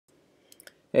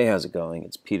Hey, how's it going?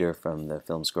 It's Peter from the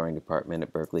film scoring department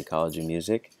at Berklee College of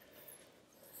Music.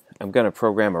 I'm going to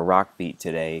program a rock beat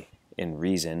today in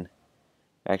Reason.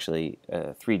 Actually,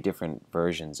 3 different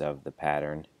versions of the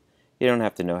pattern. You don't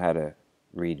have to know how to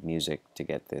read music to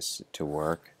get this to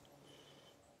work,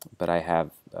 but I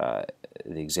have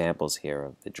the examples here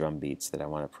of the drum beats that I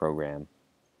want to program.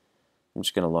 I'm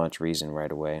just going to launch Reason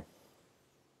right away.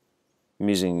 I'm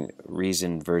using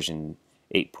Reason version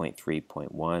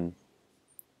 8.3.1.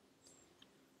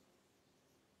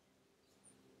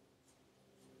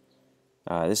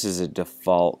 This is a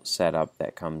default setup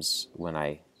that comes when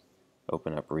I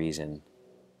open up Reason.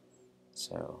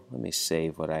 So let me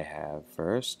save what I have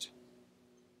first.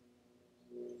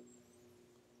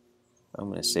 I'm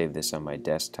going to save this on my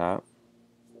desktop.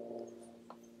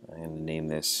 I'm going to name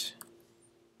this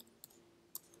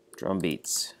Drum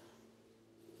Beats.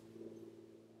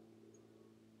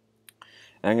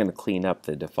 And I'm going to clean up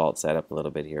the default setup a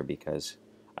little bit here because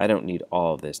I don't need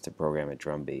all of this to program a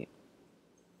drum beat.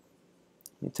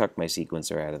 Let me tuck my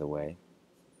sequencer out of the way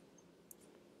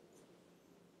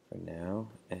for now,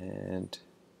 and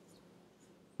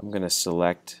I'm going to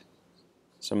select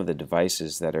some of the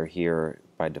devices that are here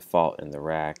by default in the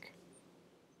rack.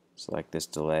 Select this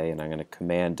delay, and I'm going to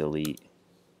Command Delete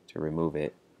to remove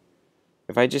it.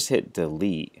 If I just hit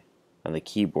Delete on the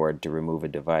keyboard to remove a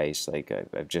device, like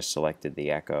I've just selected the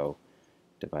Echo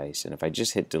device, and if I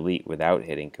just hit Delete without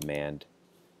hitting Command,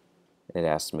 it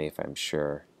asks me if I'm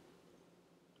sure.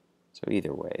 So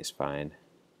either way is fine.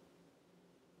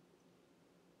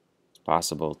 It's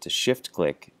possible to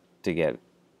shift-click to get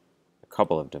a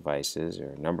couple of devices or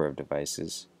a number of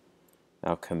devices.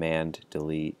 I'll Command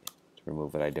Delete to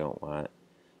remove what I don't want.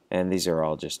 And these are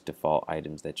all just default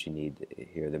items that you need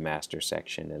here, the master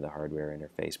section and the hardware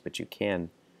interface, but you can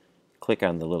click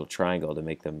on the little triangle to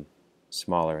make them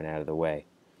smaller and out of the way.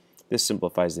 This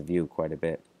simplifies the view quite a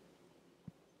bit.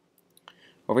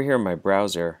 Over here in my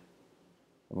browser,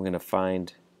 I'm going to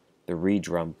find the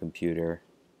Redrum computer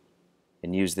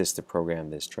and use this to program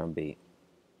this drum beat.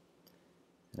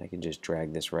 And I can just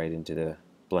drag this right into the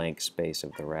blank space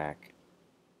of the rack.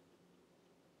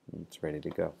 And it's ready to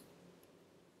go.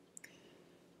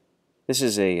 This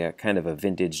is a kind of a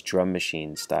vintage drum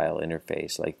machine style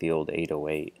interface like the old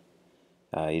 808.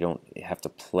 You don't have to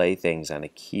play things on a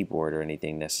keyboard or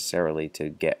anything necessarily to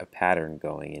get a pattern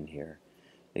going in here.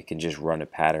 It can just run a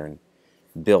pattern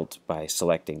built by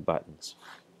selecting buttons.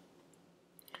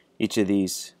 Each of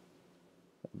these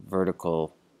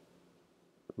vertical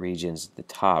regions at the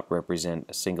top represent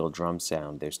a single drum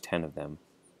sound. There's 10 of them.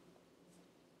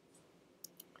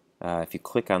 If you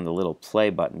click on the little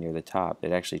play button near the top,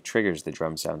 it actually triggers the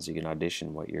drum sound so you can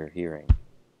audition what you're hearing.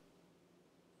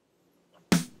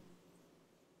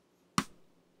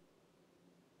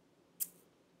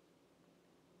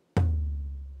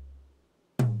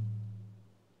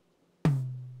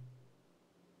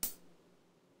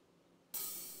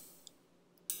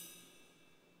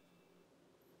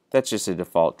 That's just a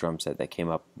default drum set that came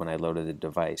up when I loaded the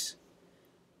device.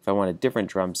 If I want a different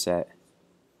drum set,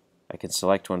 I can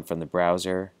select one from the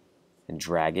browser and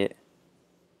drag it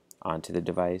onto the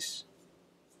device.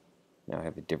 Now I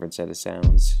have a different set of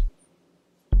sounds.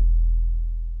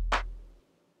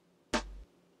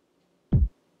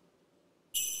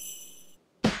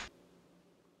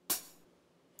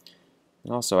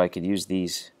 And also I could use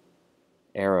these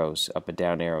arrows, up and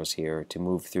down arrows here, to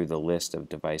move through the list of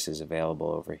devices available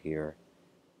over here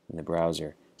in the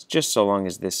browser. It's just so long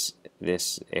as this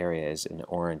area is in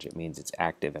orange, it means it's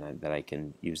active and that I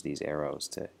can use these arrows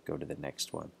to go to the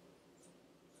next one.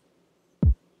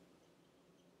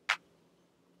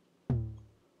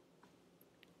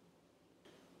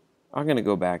 I'm going to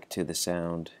go back to the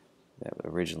sound that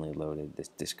originally loaded this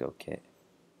disco kit.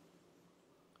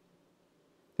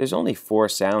 There's only 4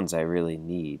 sounds I really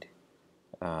need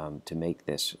to make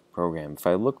this program. If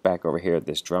I look back over here at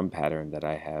this drum pattern that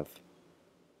I have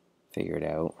figured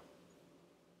out,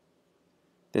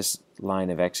 this line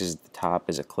of X's at the top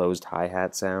is a closed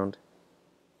hi-hat sound,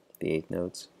 the 8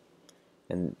 notes,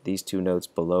 and these 2 notes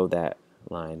below that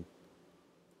line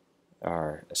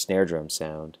are a snare drum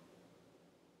sound,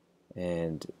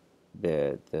 and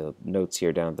the notes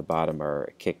here down at the bottom are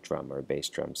a kick drum or a bass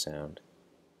drum sound.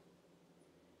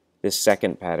 This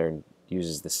second pattern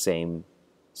uses the same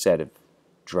set of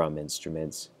drum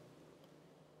instruments.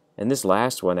 And this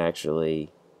last one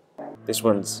actually, this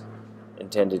one's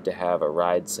intended to have a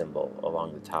ride cymbal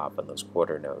along the top on those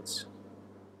quarter notes.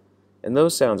 And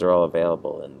those sounds are all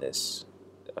available in this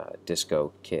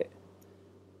disco kit.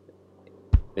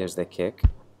 There's the kick,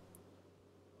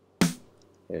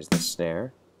 there's the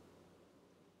snare,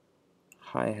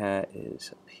 hi-hat is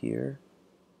up here.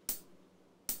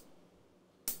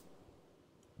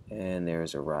 And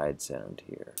there's a ride sound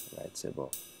here, ride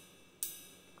cymbal.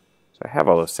 So I have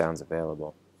all those sounds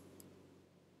available.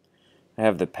 I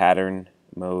have the pattern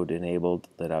mode enabled,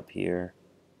 lit up here.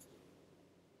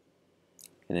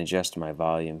 I can adjust my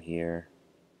volume here.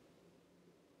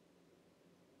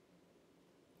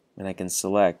 And I can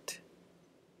select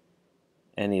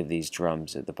any of these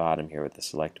drums at the bottom here with the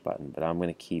select button, but I'm going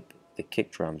to keep the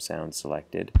kick drum sound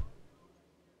selected.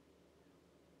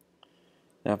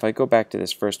 Now if I go back to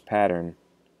this first pattern,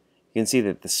 you can see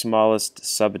that the smallest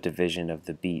subdivision of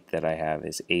the beat that I have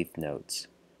is eighth notes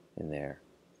in there.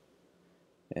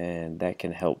 And that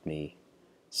can help me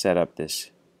set up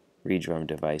this Redrum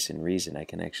device in Reason. I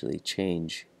can actually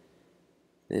change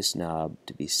this knob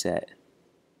to be set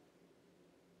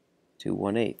to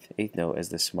 1/8, eighth note as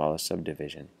the smallest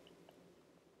subdivision.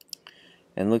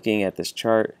 And looking at this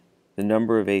chart, the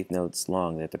number of eighth notes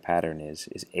long that the pattern is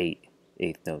 8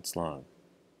 eighth notes long.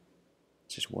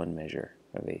 It's just one measure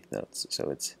of eighth notes, so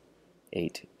it's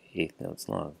 8 eighth notes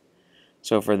long.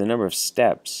 So for the number of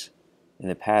steps in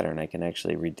the pattern, I can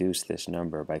actually reduce this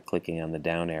number by clicking on the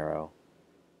down arrow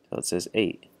till it says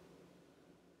 8.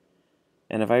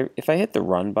 And if I hit the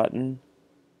run button,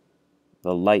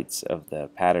 the lights of the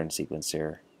pattern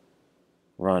sequencer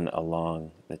run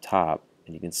along the top,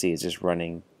 and you can see it's just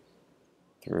running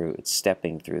through, it's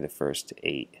stepping through the first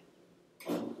 8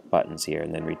 buttons here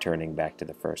and then returning back to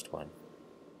the first one.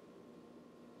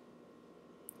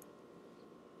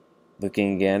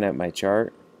 Looking again at my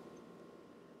chart,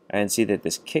 I can see that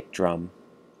this kick drum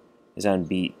is on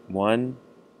beat 1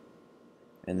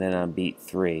 and then on beat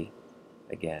 3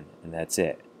 again, and that's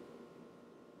it.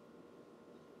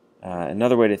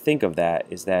 Another way to think of that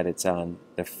is that it's on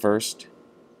the first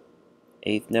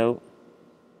eighth note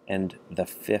and the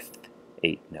fifth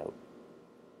eighth note.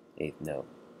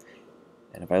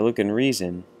 And if I look in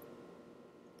Reason,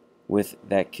 with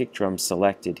that kick drum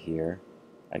selected here,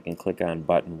 I can click on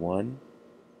button 1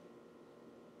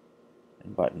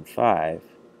 and button 5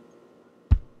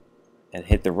 and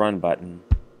hit the run button.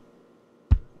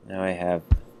 Now I have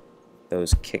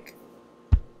those kick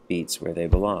beats where they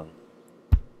belong.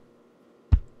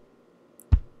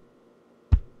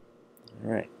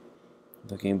 Alright,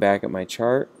 looking back at my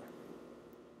chart,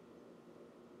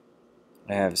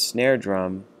 I have a snare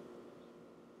drum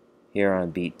here on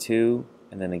beat 2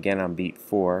 and then again on beat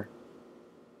 4.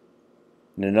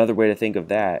 And another way to think of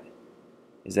that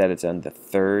is that it's on the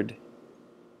third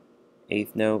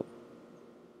eighth note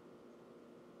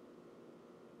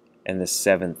and the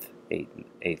seventh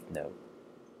eighth note.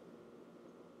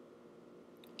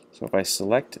 So if I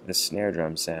select the snare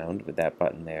drum sound with that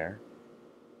button there,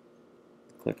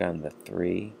 click on the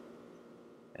 3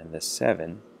 and the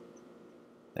 7,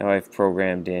 now I've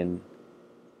programmed in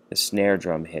the snare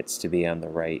drum hits to be on the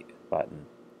right button.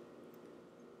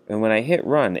 And when I hit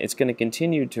run, it's going to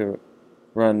continue to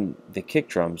run the kick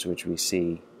drums, which we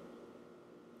see,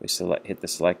 hit the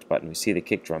select button, we see the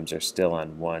kick drums are still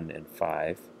on 1 and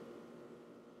 5,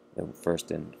 the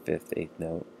first and fifth eighth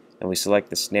note. And we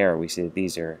select the snare, we see that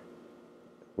these are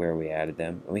where we added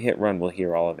them. When we hit run, we'll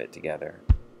hear all of it together.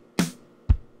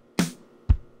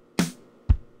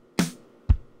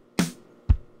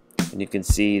 And you can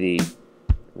see the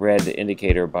red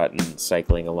indicator button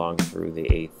cycling along through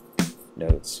the eighth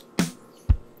notes.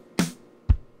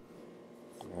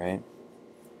 Alright.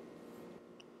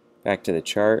 Back to the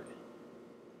chart.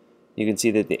 You can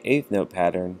see that the eighth note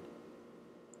pattern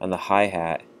on the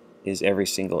hi-hat is every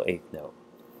single eighth note,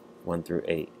 1 through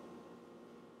 8.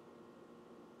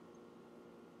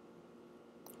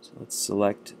 So let's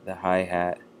select the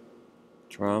hi-hat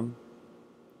drum,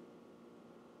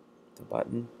 the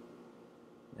button,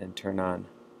 and turn on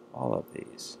all of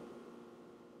these.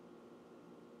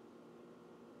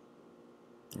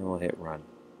 And we'll hit run.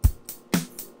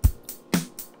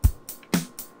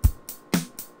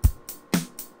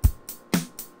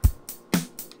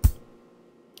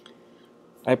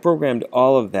 I programmed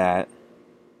all of that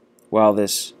while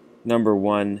this number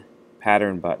 1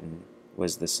 pattern button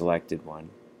was the selected one.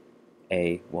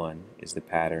 A1 is the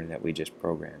pattern that we just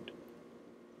programmed.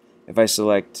 If I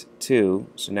select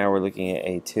 2, so now we're looking at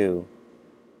A2,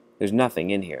 there's nothing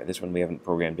in here. This one we haven't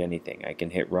programmed anything. I can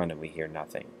hit run and we hear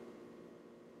nothing.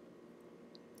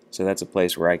 So that's a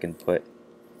place where I can put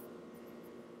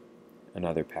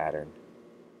another pattern.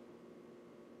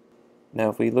 Now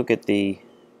if we look at the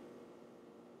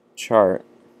chart,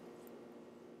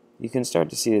 you can start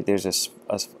to see that there's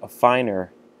a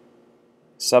finer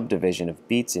subdivision of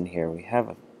beats in here. We have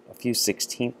a few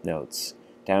 16th notes.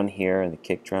 Down here in the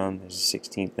kick drum, there's a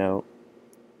 16th note.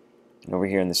 And over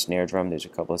here in the snare drum, there's a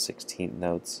couple of 16th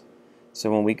notes. So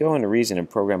when we go into Reason and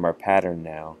program our pattern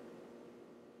now,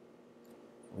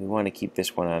 we want to keep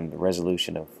this one on the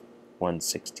resolution of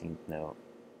 1/16th note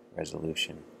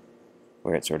resolution,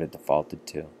 where it sort of defaulted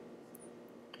to.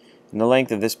 And the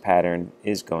length of this pattern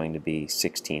is going to be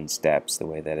 16 steps, the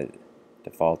way that it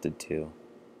defaulted to.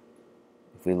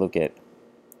 If we look at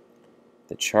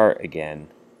the chart again,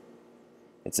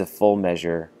 it's a full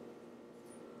measure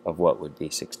of what would be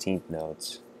 16th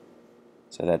notes.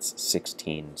 So that's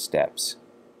 16 steps.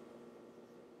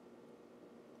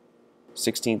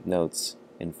 16th notes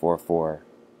in 4/4,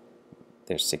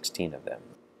 there's 16 of them.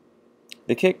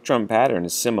 The kick drum pattern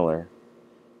is similar.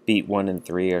 Beat 1 and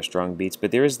 3 are strong beats,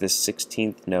 but there is this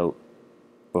 16th note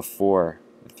before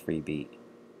the 3 beat.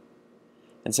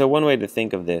 And so one way to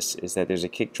think of this is that there's a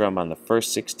kick drum on the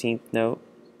first 16th note,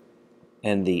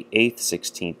 and the 8th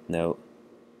 16th note,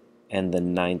 and the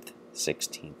 9th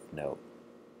 16th note.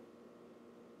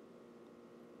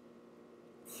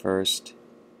 First,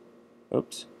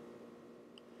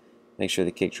 make sure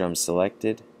the kick drum's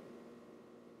selected.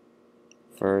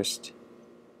 First,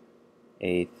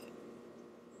 8th,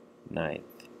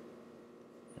 9th.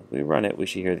 If we run it, we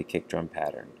should hear the kick drum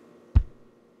pattern.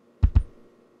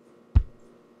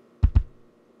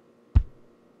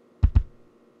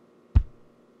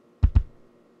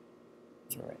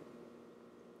 All right.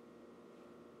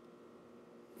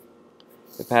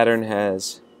 The pattern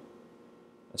has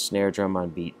a snare drum on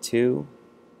beat 2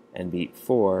 and beat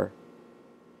 4,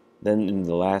 then in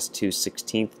the last two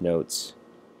 16th notes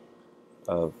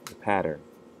of the pattern.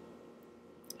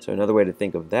 So another way to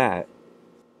think of that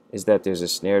is that there's a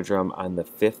snare drum on the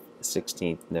 5th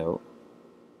 16th note,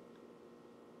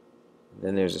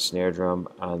 then there's a snare drum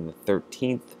on the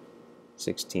 13th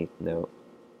 16th note,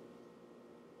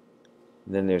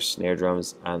 and then there's snare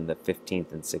drums on the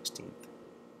 15th and 16th.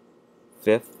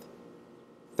 5th,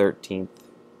 13th,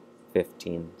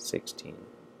 15, 16.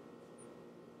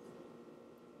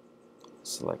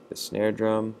 Select the snare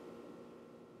drum,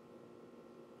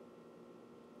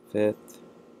 5th,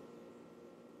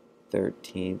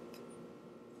 13th,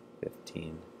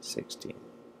 15, 16.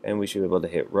 And we should be able to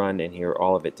hit run and hear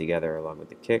all of it together along with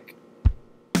the kick.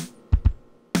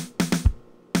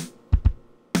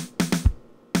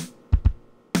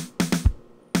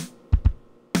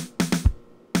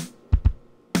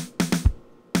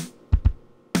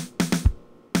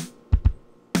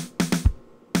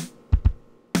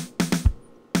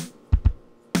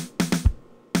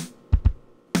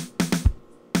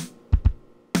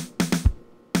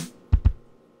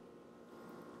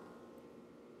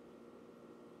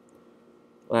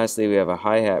 Lastly, we have a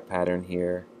hi-hat pattern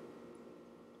here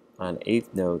on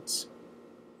 8th notes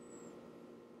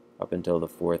up until the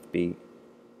 4th beat.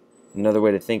 Another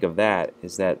way to think of that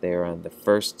is that they are on the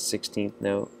 1st 16th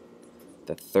note,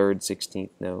 the 3rd 16th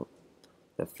note,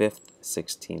 the 5th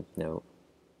 16th note,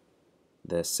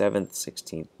 the 7th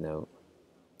 16th note,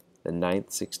 the 9th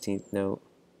 16th note,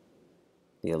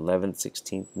 the 11th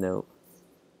 16th note,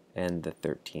 and the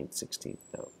 13th 16th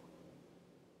note.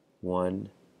 1,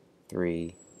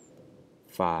 3,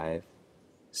 5,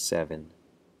 7,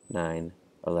 9,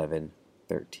 11,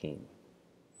 13.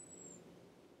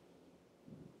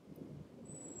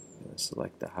 I'm going to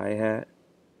select the hi-hat.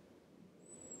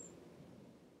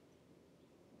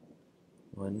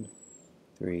 1,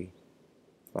 3,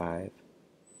 5,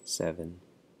 7,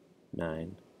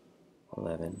 9,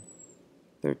 11,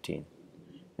 13.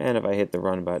 And if I hit the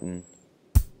run button,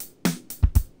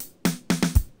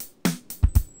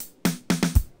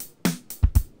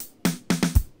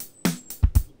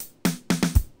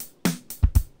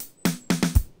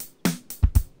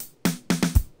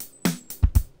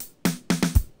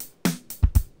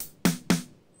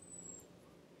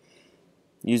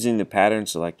 using the pattern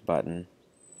select button,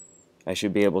 I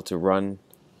should be able to run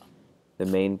the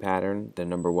main pattern, the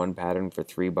number 1 pattern for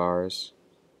 3 bars,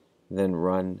 then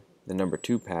run the number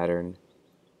 2 pattern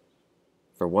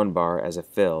for 1 bar as a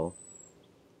fill,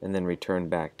 and then return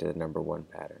back to the number 1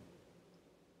 pattern.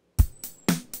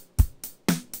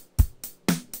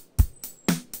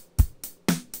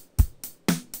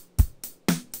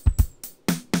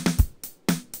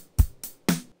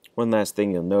 One last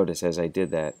thing you'll notice as I did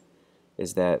that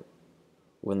is that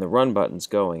when the run button's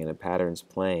going and a pattern's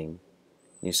playing,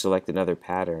 you select another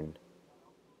pattern,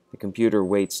 the computer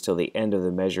waits till the end of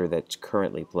the measure that's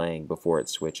currently playing before it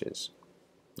switches.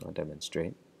 I'll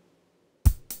demonstrate.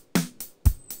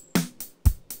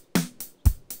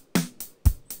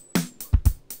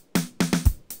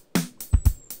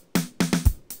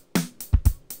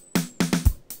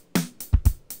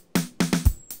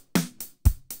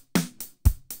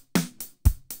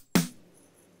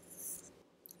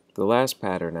 The last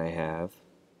pattern I have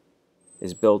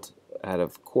is built out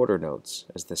of quarter notes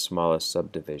as the smallest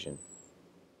subdivision.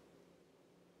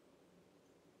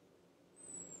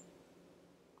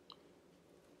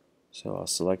 So I'll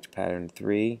select pattern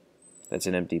 3. That's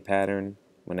an empty pattern.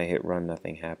 When I hit run,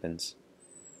 nothing happens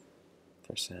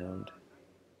for sound.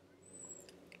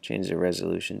 Change the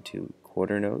resolution to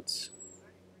quarter notes.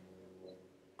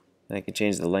 And I can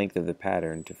change the length of the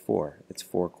pattern to 4. It's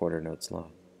 4 quarter notes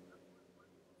long.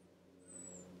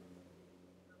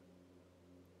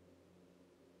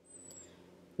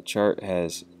 The chart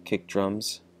has kick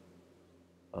drums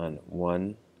on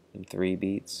 1 and 3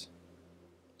 beats.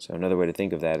 So another way to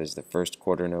think of that is the first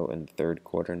quarter note and the third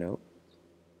quarter note.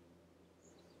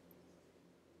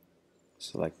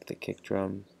 Select the kick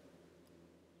drum,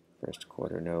 first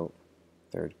quarter note,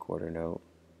 third quarter note,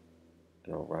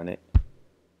 and I'll run it.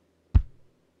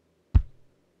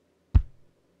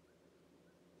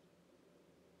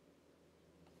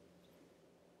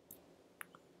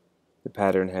 The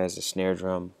pattern has a snare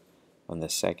drum on the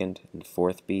second and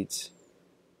fourth beats.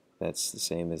 That's the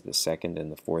same as the second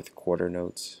and the fourth quarter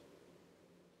notes.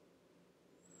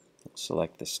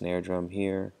 Select the snare drum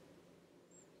here.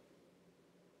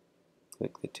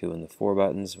 Click the 2 and the 4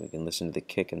 buttons. We can listen to the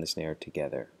kick and the snare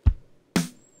together.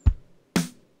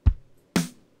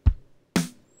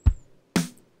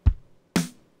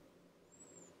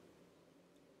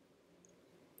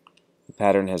 The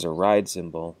pattern has a ride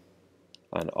cymbal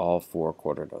on all 4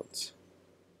 quarter notes.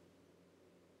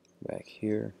 Back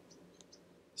here,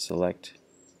 select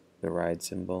the ride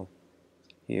cymbal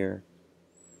here,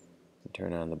 and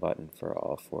turn on the button for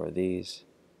all 4 of these.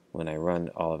 When I run,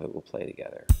 all of it will play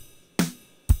together.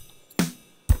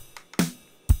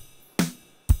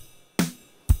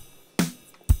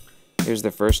 Here's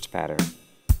the first pattern.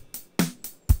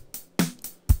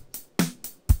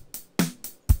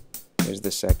 Here's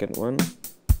the second one.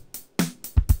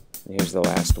 And here's the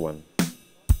last one.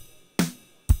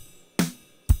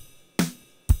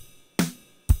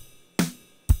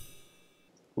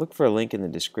 Look for a link in the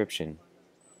description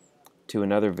to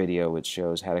another video which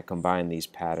shows how to combine these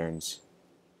patterns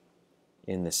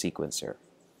in the sequencer.